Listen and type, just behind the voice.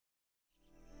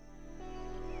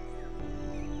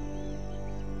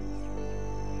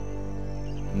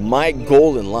My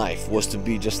goal in life was to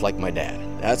be just like my dad.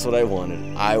 That's what I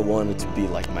wanted. I wanted to be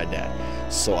like my dad.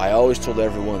 So I always told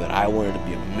everyone that I wanted to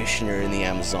be a missionary in the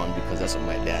Amazon because that's what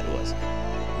my dad was.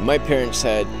 My parents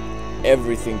had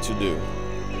everything to do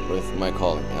with my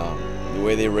calling. The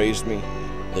way they raised me,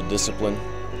 the discipline,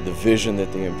 the vision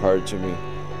that they imparted to me,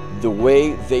 the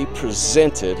way they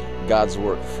presented God's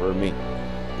work for me.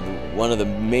 One of the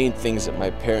main things that my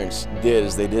parents did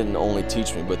is they didn't only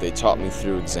teach me, but they taught me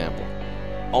through example.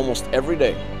 Almost every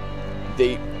day,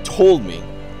 they told me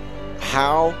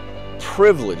how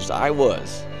privileged I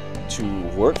was to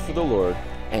work for the Lord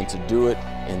and to do it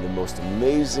in the most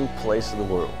amazing place in the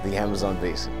world, the Amazon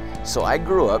basin. So I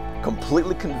grew up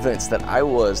completely convinced that I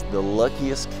was the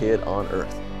luckiest kid on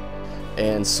earth.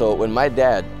 And so when my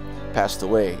dad passed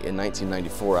away in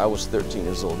 1994, I was 13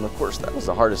 years old. And of course, that was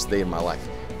the hardest day of my life.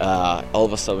 All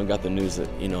of a sudden got the news that,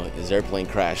 his airplane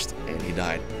crashed and he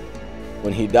died.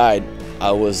 When he died,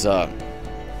 I was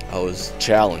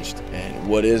challenged. And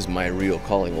what is my real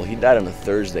calling? Well, he died on a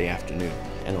Thursday afternoon.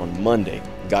 And on Monday,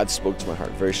 God spoke to my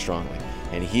heart very strongly.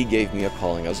 And he gave me a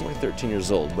calling. I was only 13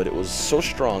 years old, but it was so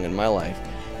strong in my life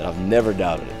that I've never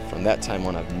doubted it. From that time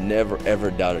on, I've never,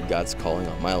 ever doubted God's calling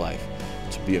on my life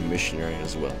to be a missionary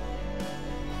as well.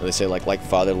 They say like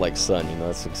father, like son.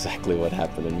 That's exactly what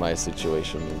happened in my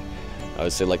situation. And I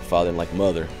would say like father and like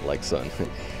mother, like son.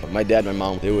 My dad and my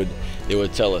mom, they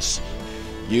would tell us,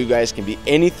 you guys can be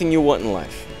anything you want in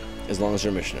life as long as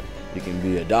you're a missionary. You can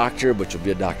be a doctor, but you'll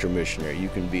be a doctor missionary. You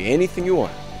can be anything you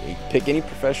want. You pick any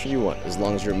profession you want as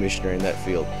long as you're a missionary in that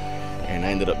field. And I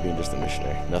ended up being just a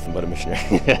missionary, nothing but a missionary.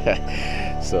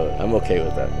 So I'm okay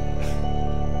with that.